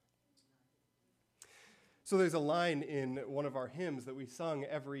So there's a line in one of our hymns that we sung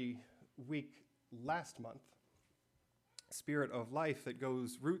every week last month, Spirit of Life, that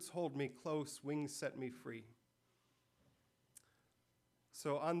goes, "Roots hold me close, wings set me free."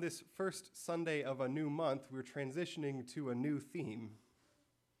 So on this first Sunday of a new month, we're transitioning to a new theme.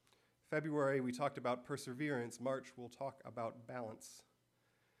 February, we talked about perseverance. March, we'll talk about balance.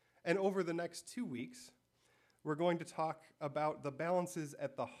 And over the next 2 weeks, we're going to talk about the balances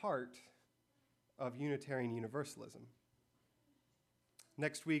at the heart of Unitarian Universalism.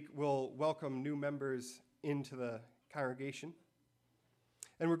 Next week, we'll welcome new members into the congregation,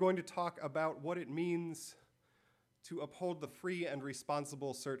 and we're going to talk about what it means to uphold the free and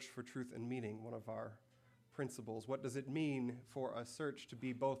responsible search for truth and meaning, one of our principles. What does it mean for a search to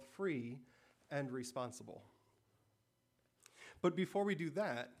be both free and responsible? But before we do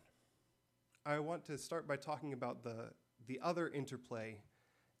that, I want to start by talking about the other interplay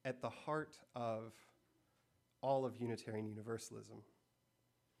at the heart of all of Unitarian Universalism,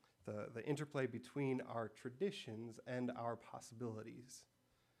 the interplay between our traditions and our possibilities.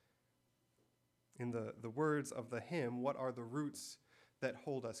 In the words of the hymn, what are the roots that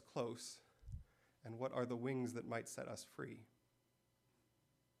hold us close, and what are the wings that might set us free?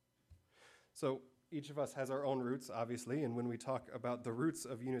 So each of us has our own roots, obviously, and when we talk about the roots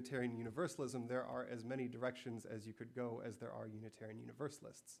of Unitarian Universalism, there are as many directions as you could go as there are Unitarian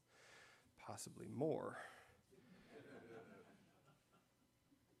Universalists, possibly more.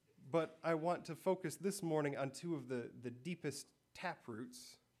 But I want to focus this morning on two of the deepest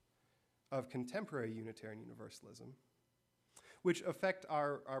taproots of contemporary Unitarian Universalism, which affect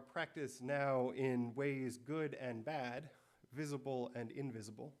our practice now in ways good and bad, visible and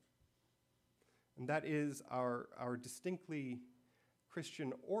invisible. And that is our distinctly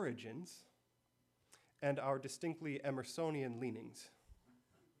Christian origins and our distinctly Emersonian leanings.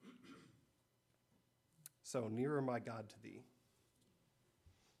 So, "Nearer my God to thee."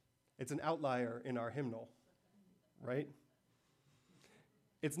 It's an outlier in our hymnal, right?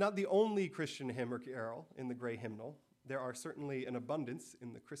 It's not the only Christian hymn or carol in the gray hymnal. There are certainly an abundance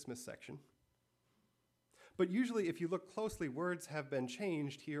in the Christmas section. But usually, if you look closely, words have been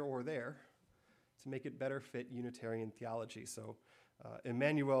changed here or there to make it better fit Unitarian theology. So,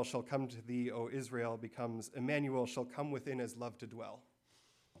 Emmanuel shall come to thee, O Israel, becomes Emmanuel shall come within as love to dwell.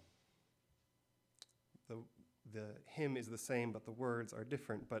 The hymn is the same, but the words are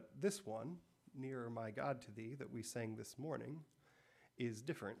different. But this one, "Nearer my God to thee," that we sang this morning, is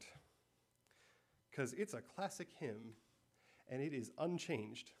different, because it's a classic hymn, and it is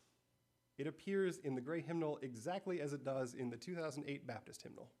unchanged. It appears in the gray hymnal exactly as it does in the 2008 Baptist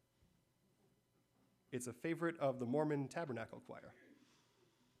hymnal. It's a favorite of the Mormon Tabernacle Choir.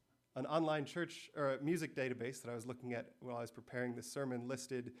 An online church or music database that I was looking at while I was preparing this sermon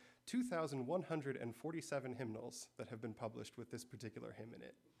listed 2,147 hymnals that have been published with this particular hymn in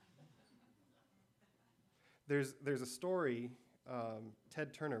it. There's a story,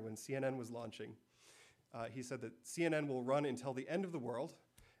 Ted Turner, when CNN was launching, he said that CNN will run until the end of the world,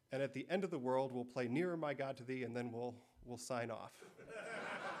 and at the end of the world we'll play "Nearer My God to Thee," and then we'll sign off.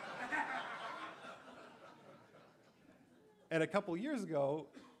 And a couple years ago,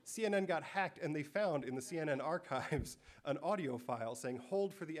 CNN got hacked, and they found in the CNN archives an audio file saying,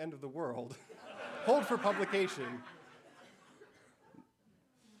 "Hold for the end of the world," hold for publication.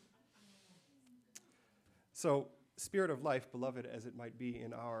 So, "Spirit of Life," beloved as it might be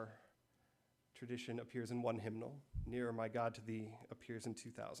in our tradition, appears in one hymnal. "Nearer my God to thee" appears in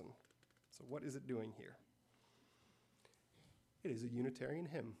 2,000. So what is it doing here? It is a Unitarian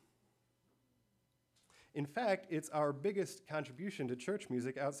hymn. In fact, it's our biggest contribution to church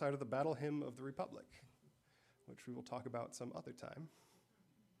music outside of the Battle Hymn of the Republic, which we will talk about some other time.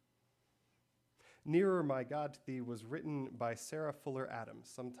 "Nearer My God to Thee" was written by Sarah Fuller Adams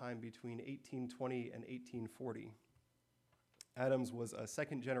sometime between 1820 and 1840. Adams was a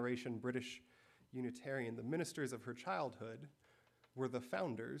second-generation British Unitarian. The ministers of her childhood were the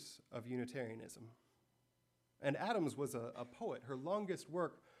founders of Unitarianism. And Adams was a poet. Her longest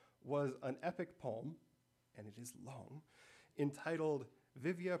work was an epic poem, and it is long, entitled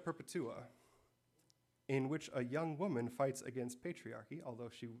 "Vivia Perpetua," in which a young woman fights against patriarchy, although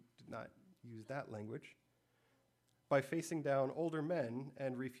she did not use that language, by facing down older men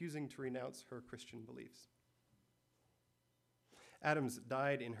and refusing to renounce her Christian beliefs. Adams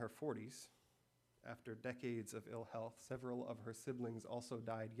died in her 40s after decades of ill health. Several of her siblings also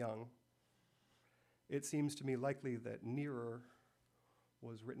died young. It seems to me likely that "Nearer"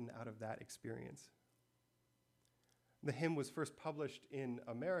 was written out of that experience. The hymn was first published in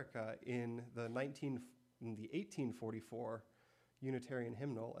America in the 1844 Unitarian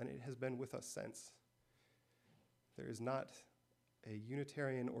hymnal, and it has been with us since. There is not a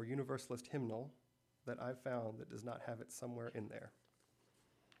Unitarian or Universalist hymnal that I've found that does not have it somewhere in there.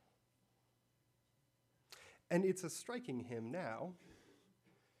 And it's a striking hymn now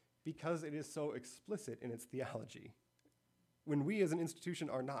because it is so explicit in its theology, when we as an institution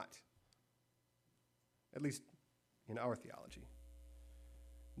are not, at least in our theology.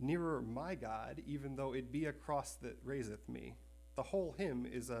 Nearer my God, even though it be a cross that raiseth me. The whole hymn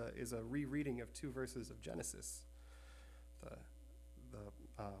is a rereading of 2 verses of Genesis,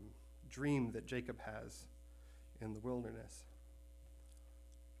 the dream that Jacob has in the wilderness.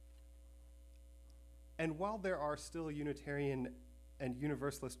 And while there are still Unitarian and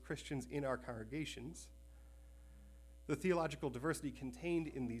Universalist Christians in our congregations, the theological diversity contained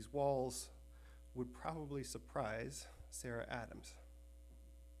in these walls would probably surprise Sarah Adams.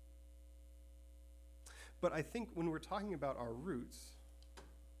 But I think when we're talking about our roots,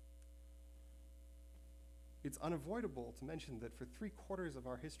 it's unavoidable to mention that for 3/4 of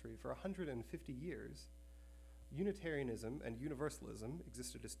our history, for 150 years, Unitarianism and Universalism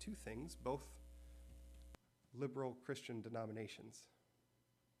existed as two things, both liberal Christian denominations.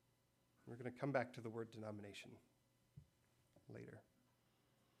 We're going to come back to the word denomination later.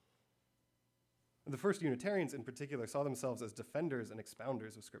 The first Unitarians in particular saw themselves as defenders and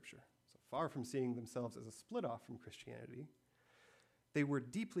expounders of Scripture. So far from seeing themselves as a split off from Christianity, they were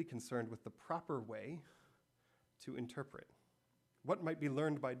deeply concerned with the proper way to interpret. What might be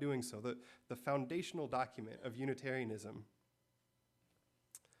learned by doing so? The foundational document of Unitarianism,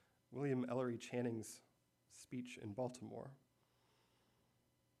 William Ellery Channing's speech in Baltimore,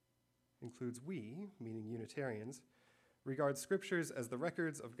 includes we, meaning Unitarians, regard scriptures as the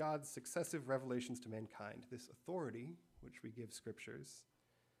records of God's successive revelations to mankind. This authority, which we give scriptures,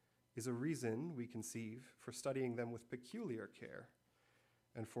 is a reason we conceive for studying them with peculiar care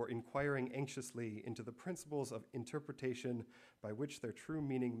and for inquiring anxiously into the principles of interpretation by which their true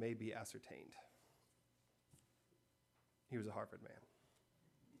meaning may be ascertained. He was a Harvard man.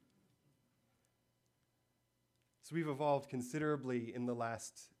 So we've evolved considerably in the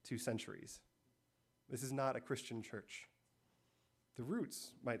last 2 centuries. This is not a Christian church. The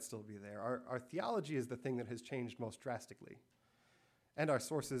roots might still be there. Our theology is the thing that has changed most drastically. And our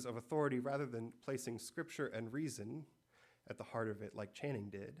sources of authority, rather than placing scripture and reason at the heart of it like Channing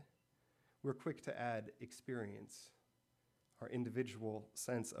did, we're quick to add experience, our individual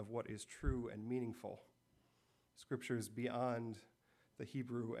sense of what is true and meaningful. Scriptures beyond the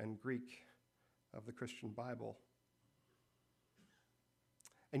Hebrew and Greek of the Christian Bible.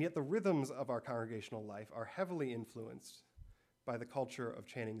 And yet the rhythms of our congregational life are heavily influenced by the culture of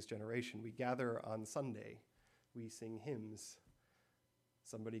Channing's generation. We gather on Sunday, we sing hymns,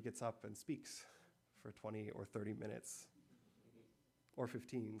 somebody gets up and speaks for 20 or 30 minutes, or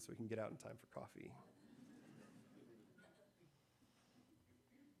 15 so we can get out in time for coffee.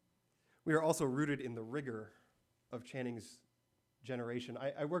 We are also rooted in the rigor of Channing's generation.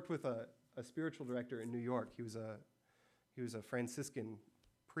 I worked with a spiritual director in New York. He was a Franciscan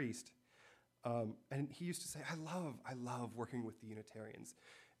priest. And he used to say, I love working with the Unitarians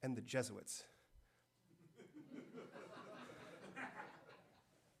and the Jesuits.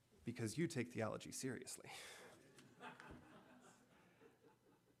 Because you take theology seriously.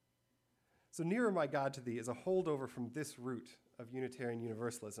 So Nearer My God to Thee is a holdover from this root of Unitarian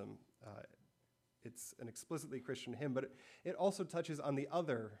Universalism. It's an explicitly Christian hymn, but it also touches on the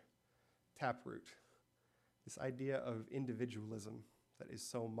other taproot, this idea of individualism that is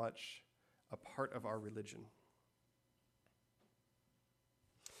so much a part of our religion.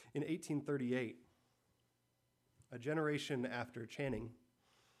 In 1838, a generation after Channing,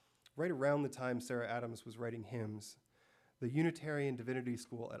 right around the time Sarah Adams was writing hymns, the Unitarian Divinity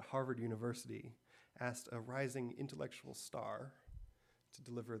School at Harvard University asked a rising intellectual star to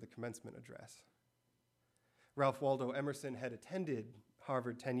deliver the commencement address. Ralph Waldo Emerson had attended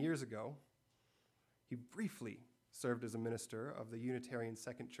Harvard 10 years ago. He briefly served as a minister of the Unitarian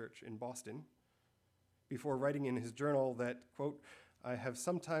Second Church in Boston before writing in his journal that, quote, I have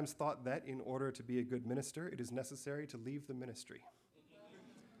sometimes thought that in order to be a good minister, it is necessary to leave the ministry.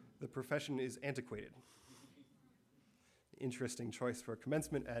 The profession is antiquated. Interesting choice for a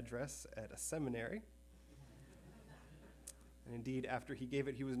commencement address at a seminary. And indeed, after he gave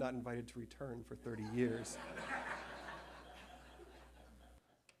it, he was not invited to return for 30 years.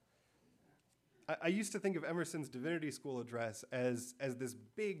 I used to think of Emerson's Divinity School address as this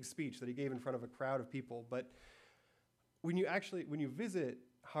big speech that he gave in front of a crowd of people, but when you visit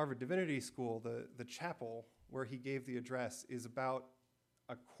Harvard Divinity School, the chapel where he gave the address is about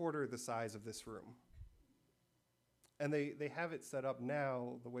a quarter the size of this room. And they have it set up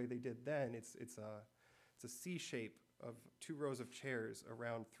now the way they did then. It's It's a C shape of 2 rows of chairs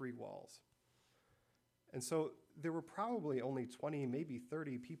around 3 walls. And so there were probably only 20, maybe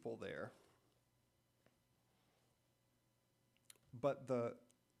 30 people there. But the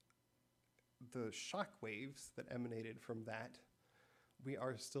shock waves that emanated from that, we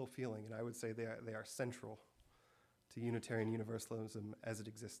are still feeling, and I would say they are central to Unitarian Universalism as it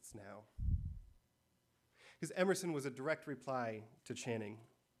exists now. Because Emerson was a direct reply to Channing.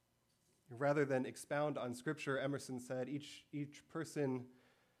 Rather than expound on Scripture, Emerson said each person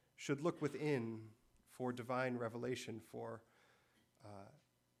should look within for divine revelation, for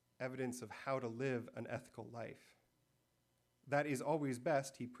evidence of how to live an ethical life. That is always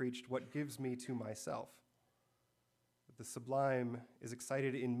best, he preached, what gives me to myself. The sublime is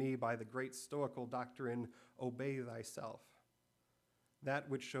excited in me by the great Stoical doctrine, obey thyself. That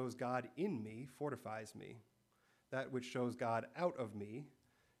which shows God in me fortifies me. That which shows God out of me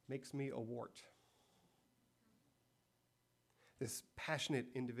makes me a wart. This passionate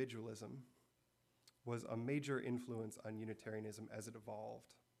individualism was a major influence on Unitarianism as it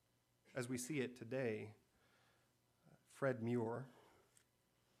evolved. As we see it today, Fred Muir,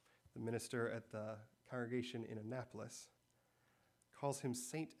 the minister at the congregation in Annapolis, calls him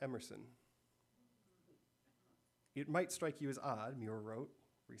Saint Emerson. It might strike you as odd, Muir wrote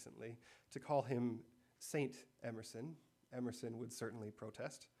recently, to call him Saint Emerson. Emerson would certainly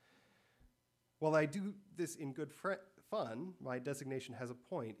protest. While I do this in good fun, my designation has a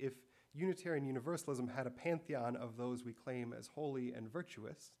point. If Unitarian Universalism had a pantheon of those we claim as holy and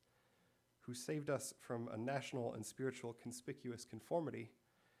virtuous, who saved us from a national and spiritual conspicuous conformity,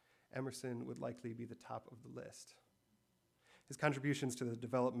 Emerson would likely be the top of the list. His contributions to the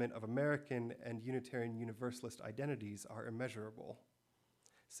development of American and Unitarian Universalist identities are immeasurable.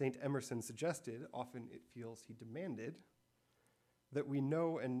 St. Emerson suggested, often it feels he demanded, that we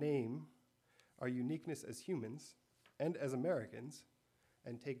know and name our uniqueness as humans and as Americans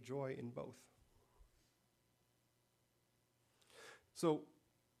and take joy in both. So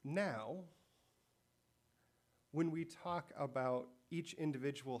now, when we talk about each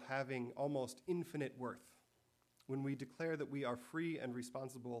individual having almost infinite worth, when we declare that we are free and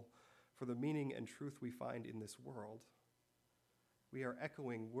responsible for the meaning and truth we find in this world, we are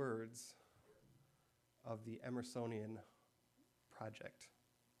echoing words of the Emersonian project.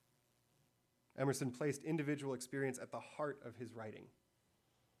 Emerson placed individual experience at the heart of his writing.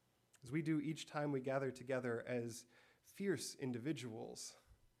 As we do each time we gather together as fierce individuals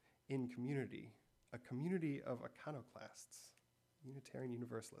in community, a community of iconoclasts, Unitarian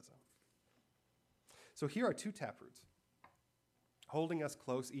Universalism. So here are 2 taproots, holding us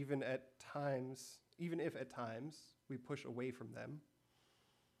close even if at times we push away from them.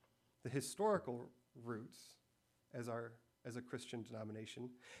 The historical roots as a Christian denomination,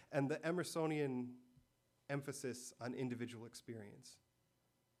 and the Emersonian emphasis on individual experience.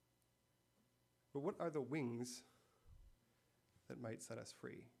 But what are the wings that might set us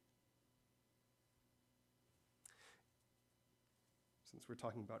free? Since we're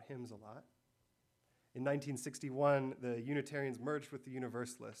talking about hymns a lot, in 1961, the Unitarians merged with the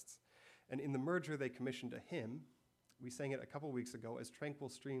Universalists, and in the merger they commissioned a hymn. We sang it a couple weeks ago, as tranquil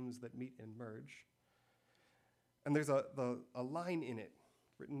streams that meet and merge. And there's a line in it,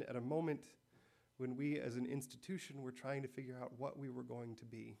 written at a moment when we as an institution were trying to figure out what we were going to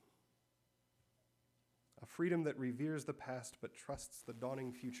be. A freedom that reveres the past but trusts the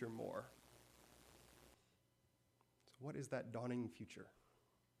dawning future more. So what is that dawning future?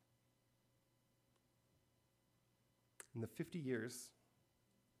 In the 50 years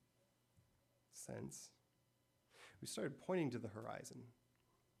since, we started pointing to the horizon.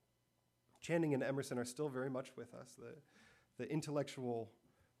 Channing and Emerson are still very much with us. The intellectual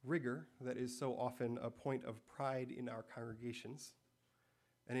rigor that is so often a point of pride in our congregations,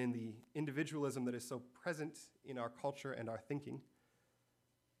 and in the individualism that is so present in our culture and our thinking.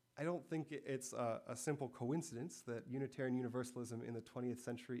 I don't think it's a simple coincidence that Unitarian Universalism in the 20th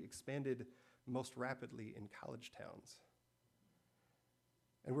century expanded most rapidly in college towns.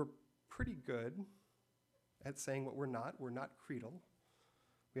 And we're pretty good at saying what we're not. We're not creedal.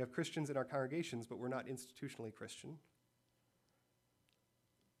 We have Christians in our congregations, but we're not institutionally Christian.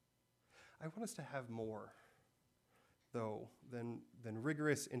 I want us to have more, though, than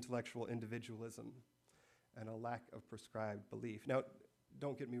rigorous intellectual individualism and a lack of prescribed belief. Now,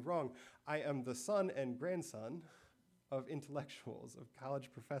 don't get me wrong, I am the son and grandson of intellectuals, of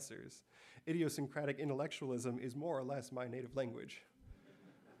college professors. Idiosyncratic intellectualism is more or less my native language.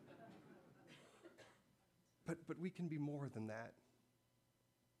 But we can be more than that,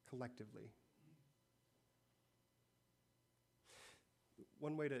 collectively.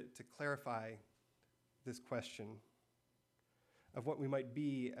 One way to clarify this question of what we might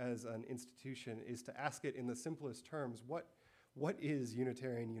be as an institution is to ask it in the simplest terms, what is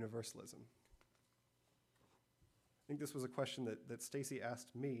Unitarian Universalism? I think this was a question that Stacy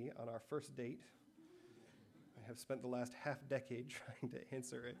asked me on our first date. I have spent the last half-decade trying to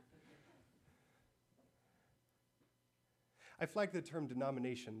answer it. I flagged the term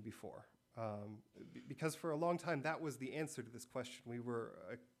denomination before, because for a long time that was the answer to this question. We were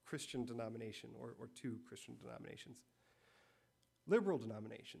a Christian denomination, or two Christian denominations. Liberal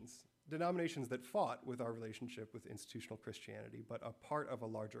denominations, denominations that fought with our relationship with institutional Christianity, but a part of a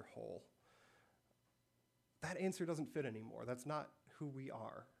larger whole. That answer doesn't fit anymore. That's not who we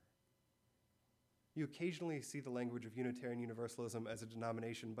are. You occasionally see the language of Unitarian Universalism as a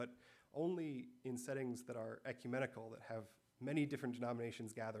denomination, but only in settings that are ecumenical, that have many different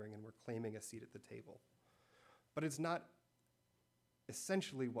denominations gathering and we're claiming a seat at the table. But it's not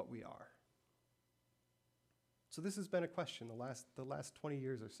essentially what we are. So this has been a question the last 20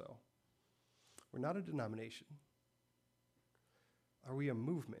 years or so. We're not a denomination. Are we a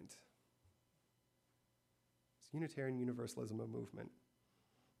movement? Is Unitarian Universalism a movement?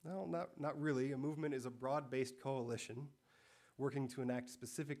 No, not really. A movement is a broad-based coalition working to enact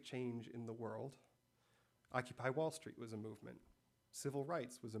specific change in the world. Occupy Wall Street was a movement. Civil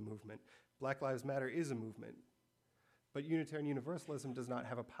rights was a movement. Black Lives Matter is a movement. But Unitarian Universalism does not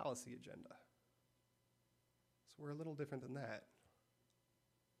have a policy agenda. So we're a little different than that.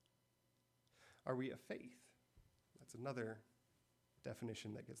 Are we a faith? That's another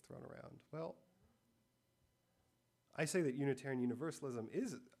definition that gets thrown around. Well, I say that Unitarian Universalism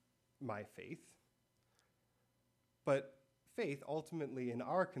is my faith, but faith, ultimately, in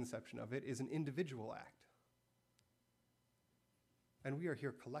our conception of it, is an individual act. And we are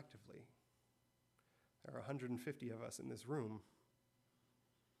here collectively. There are 150 of us in this room.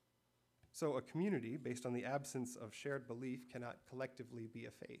 So a community, based on the absence of shared belief, cannot collectively be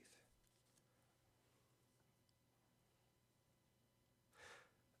a faith.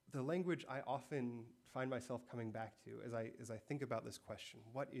 The language I often find myself coming back to as I think about this question,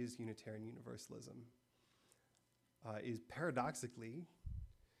 what is Unitarian Universalism, is paradoxically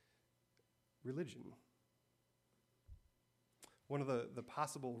religion. One of the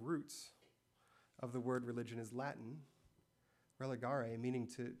possible roots of the word religion is Latin, religare, meaning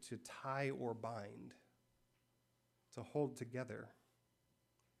to tie or bind, to hold together.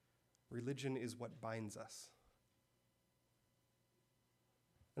 Religion is what binds us.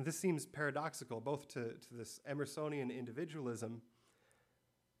 And this seems paradoxical, both to this Emersonian individualism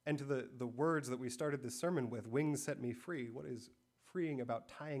and to the words that we started this sermon with, wings set me free. What is freeing about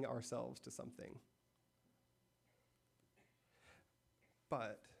tying ourselves to something?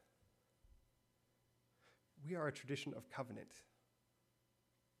 But we are a tradition of covenant.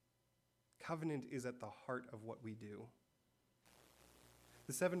 Covenant is at the heart of what we do.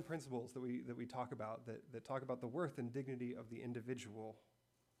 The 7 principles that we talk about, that talk about the worth and dignity of the individual,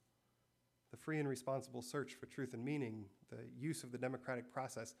 the free and responsible search for truth and meaning, the use of the democratic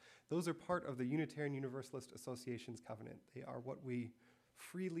process, those are part of the Unitarian Universalist Association's covenant. They are what we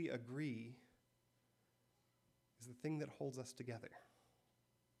freely agree is the thing that holds us together.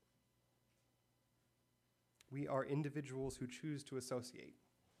 We are individuals who choose to associate,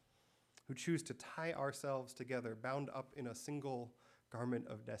 who choose to tie ourselves together, bound up in a single garment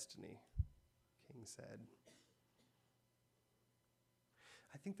of destiny, King said.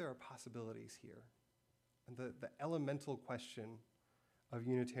 I think there are possibilities here. And the elemental question of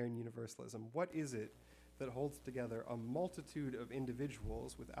Unitarian Universalism, what is it that holds together a multitude of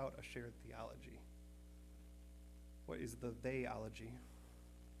individuals without a shared theology? What is the theology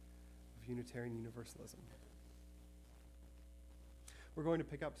of Unitarian Universalism? We're going to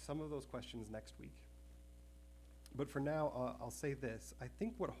pick up some of those questions next week. But for now, I'll say this. I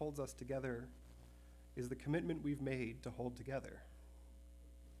think what holds us together is the commitment we've made to hold together.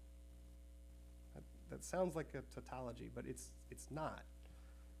 That sounds like a tautology, but it's not.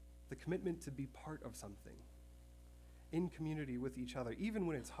 The commitment to be part of something, in community with each other, even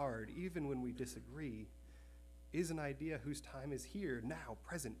when it's hard, even when we disagree, is an idea whose time is here, now,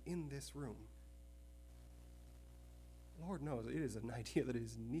 present, in this room. Lord knows it is an idea that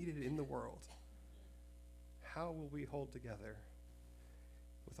is needed in the world. How will we hold together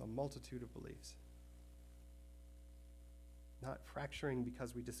with a multitude of beliefs? Not fracturing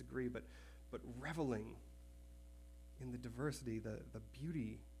because we disagree, but reveling in the diversity, the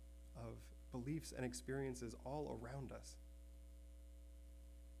beauty of beliefs and experiences all around us.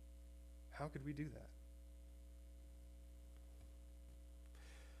 How could we do that?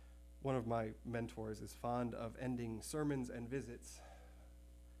 One of my mentors is fond of ending sermons and visits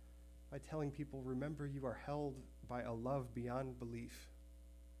by telling people, remember, you are held by a love beyond belief.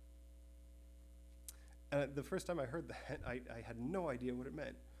 And the first time I heard that, I had no idea what it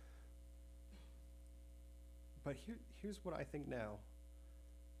meant. But here's what I think now.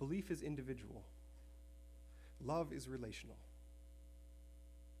 Belief is individual. Love is relational.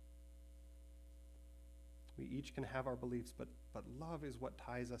 We each can have our beliefs, but love is what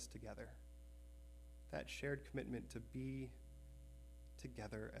ties us together. That shared commitment to be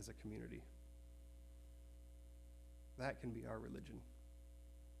together as a community. That can be our religion.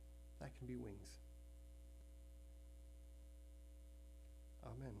 That can be Wings.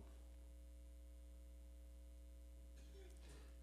 Amen.